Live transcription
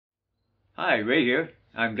Hi, Ray here.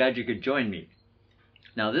 I'm glad you could join me.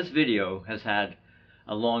 Now this video has had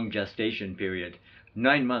a long gestation period,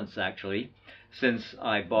 9 months actually, since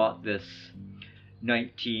I bought this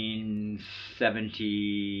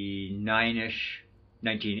 1979-ish,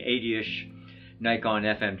 1980-ish Nikon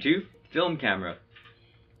FM2 film camera.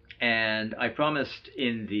 And I promised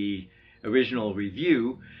in the original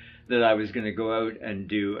review that I was going to go out and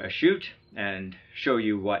do a shoot and show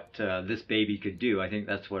you what this baby could do. I think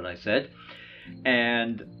that's what I said.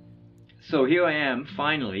 And so here I am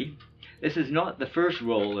finally. This is not the first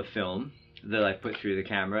roll of film that I put through the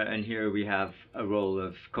camera, and here we have a roll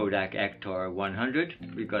of Kodak Ektar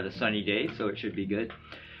 100. We've got a sunny day, so it should be good.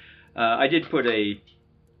 I did put a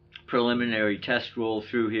preliminary test roll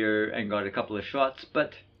through here and got a couple of shots,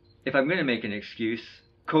 but if I'm going to make an excuse,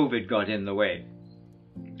 COVID got in the way.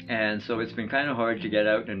 And so it's been kind of hard to get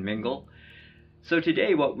out and mingle. So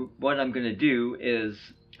today what I'm going to do is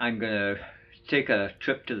I'm going to take a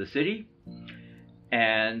trip to the city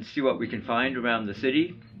and see what we can find around the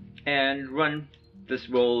city and run this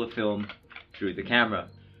roll of film through the camera.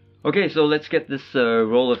 Okay, so let's get this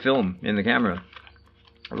roll of film in the camera.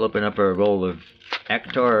 I'll open up our roll of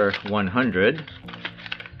Ektar 100.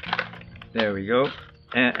 There we go.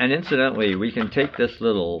 And incidentally, we can take this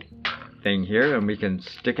little thing here and we can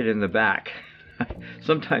stick it in the back.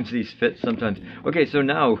 Sometimes these fit, sometimes. Okay, so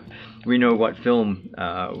now we know what film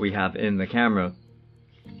we have in the camera.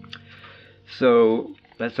 So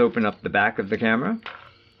let's open up the back of the camera.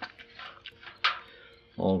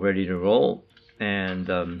 All ready to roll. And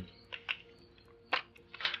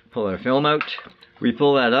pull our film out. We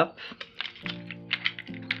pull that up.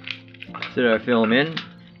 Set our film in.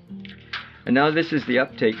 And now this is the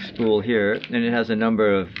uptake spool here, and it has a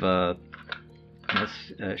number of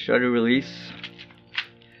shutter release.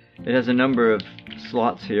 It has a number of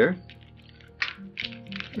slots here.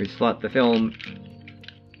 We slot the film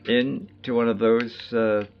into one of those,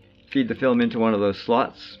 feed the film into one of those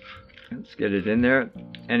slots. Let's get it in there.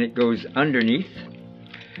 And it goes underneath,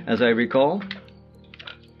 as I recall.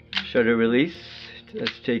 Shutter release.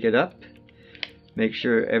 Let's take it up. Make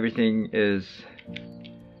sure everything is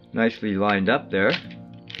nicely lined up there.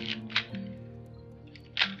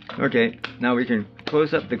 Okay, now we can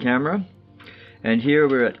close up the camera. And here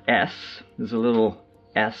we're at S. There's a little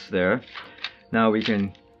S there. Now we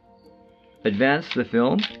can advance the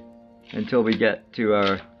film until we get to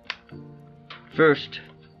our first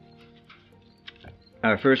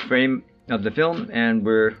frame of the film, and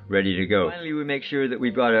we're ready to go. Finally, we make sure that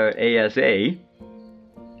we've got our ASA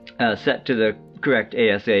set to the correct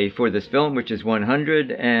ASA for this film, which is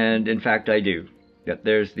 100, and in fact I do. Yep,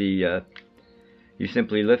 there's the, you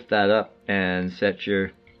simply lift that up and set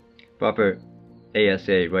your proper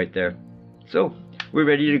ASA right there. So, we're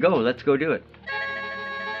ready to go. Let's go do it.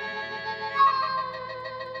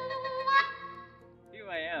 Here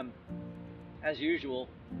I am, as usual,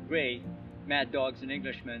 Ray, Mad Dogs and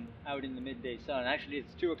Englishmen, out in the midday sun. Actually,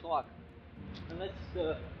 it's 2 o'clock. And let's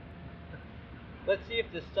see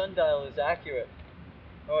if the sundial is accurate.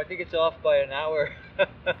 Oh, I think it's off by an hour.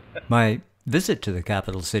 My visit to the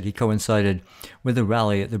capital city coincided with a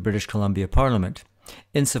rally at the British Columbia Parliament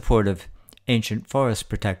in support of ancient forest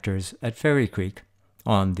protectors at Fairy Creek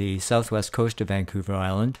on the southwest coast of Vancouver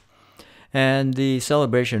Island, and the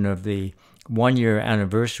celebration of the 1-year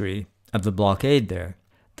anniversary of the blockade there.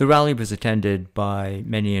 The rally was attended by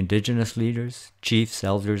many Indigenous leaders, chiefs,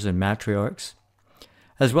 elders, and matriarchs,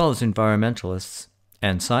 as well as environmentalists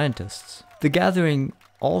and scientists. The gathering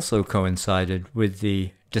also coincided with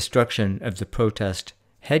the destruction of the protest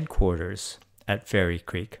headquarters at Fairy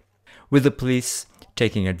Creek, with the police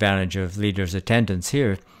taking advantage of leaders' attendance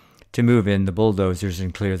here to move in the bulldozers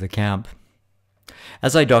and clear the camp,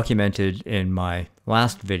 as I documented in my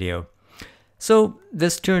last video. So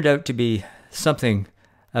this turned out to be something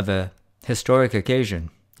of a historic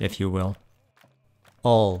occasion, if you will,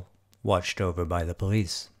 all watched over by the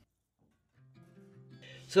police.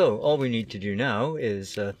 So all we need to do now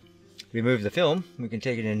is remove the film. We can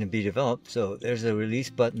take it in and be developed. So there's the release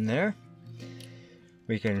button there.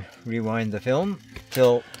 We can rewind the film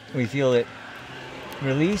till we feel it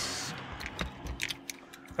release.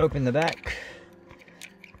 Open the back.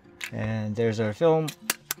 And there's our film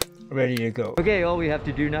ready to go. Okay, all we have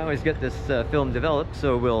to do now is get this film developed.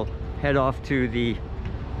 So we'll head off to the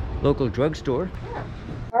local drugstore.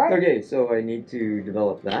 Right. Okay, so I need to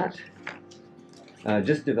develop that.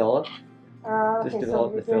 Just develop. Okay, Just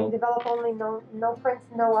develop so the film. Develop only, no prints,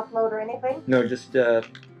 no upload or anything? No, just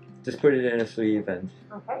put it in a sleeve and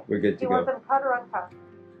Okay. we're good to Do you go. want them cut or uncut?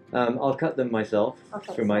 I'll cut them myself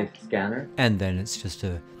Okay, for my scanner. And then it's just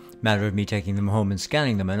a matter of me taking them home and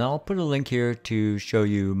scanning them, and I'll put a link here to show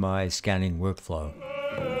you my scanning workflow.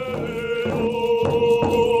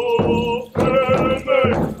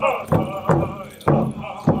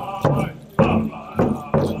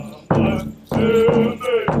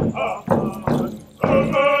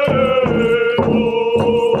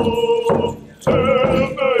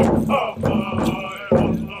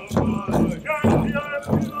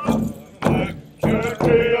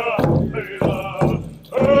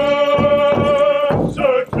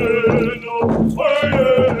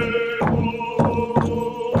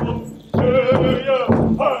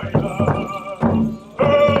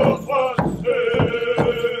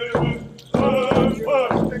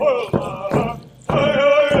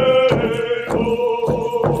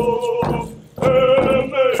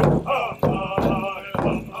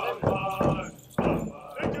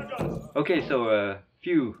 Okay, so a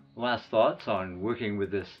few last thoughts on working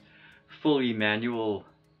with this fully manual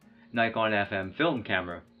Nikon FM film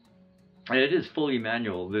camera. And it is fully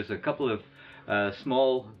manual. There's a couple of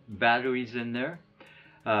small batteries in there,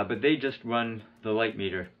 but they just run the light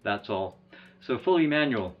meter, that's all. So fully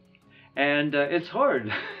manual. And it's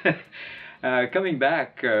hard. Coming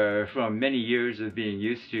back from many years of being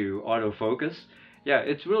used to autofocus, yeah,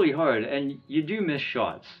 it's really hard, and you do miss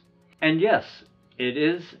shots. And yes, it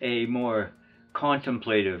is a more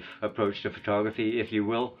contemplative approach to photography, if you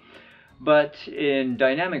will, but in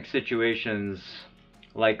dynamic situations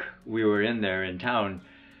like we were in there in town,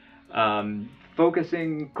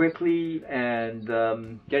 focusing quickly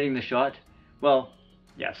and getting the shot, well,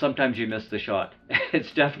 yeah, sometimes you miss the shot.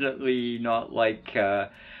 It's definitely not like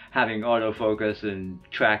having autofocus and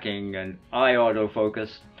tracking and eye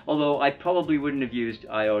autofocus, although I probably wouldn't have used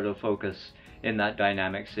eye autofocus in that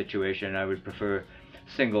dynamic situation. I would prefer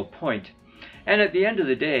single point. And at the end of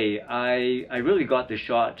the day, I really got the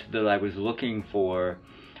shot that I was looking for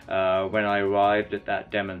when I arrived at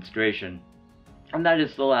that demonstration. And that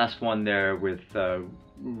is the last one there with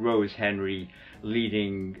Rose Henry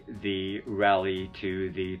leading the rally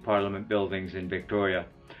to the Parliament buildings in Victoria.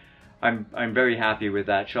 I'm very happy with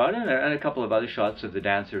that shot, and a couple of other shots of the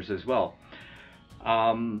dancers as well.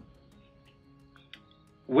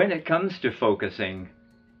 When it comes to focusing,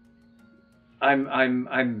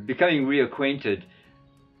 I'm becoming reacquainted.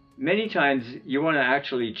 Many times you want to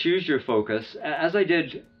actually choose your focus, as I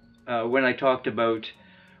did when I talked about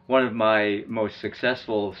one of my most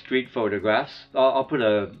successful street photographs. I'll put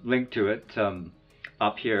a link to it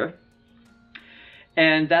up here.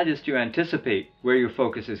 And that is to anticipate where your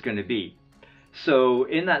focus is going to be. So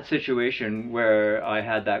in that situation where I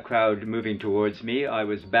had that crowd moving towards me, I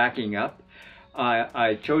was backing up.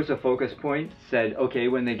 I chose a focus point, said, okay,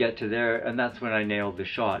 when they get to there, and that's when I nailed the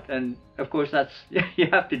shot. And of course, that's, you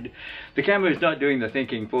have to, the camera is not doing the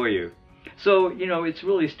thinking for you. So, you know, it's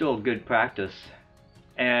really still good practice.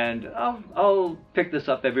 And I'll pick this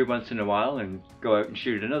up every once in a while and go out and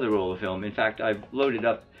shoot another roll of film. In fact, I've loaded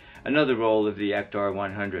up another roll of the Ektar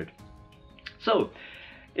 100. So,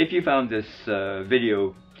 if you found this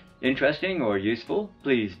video interesting or useful,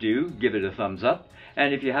 please do give it a thumbs up.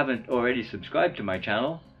 And if you haven't already subscribed to my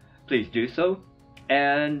channel, please do so.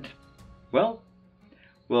 And, well,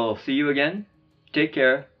 we'll see you again. Take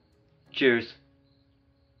care. Cheers.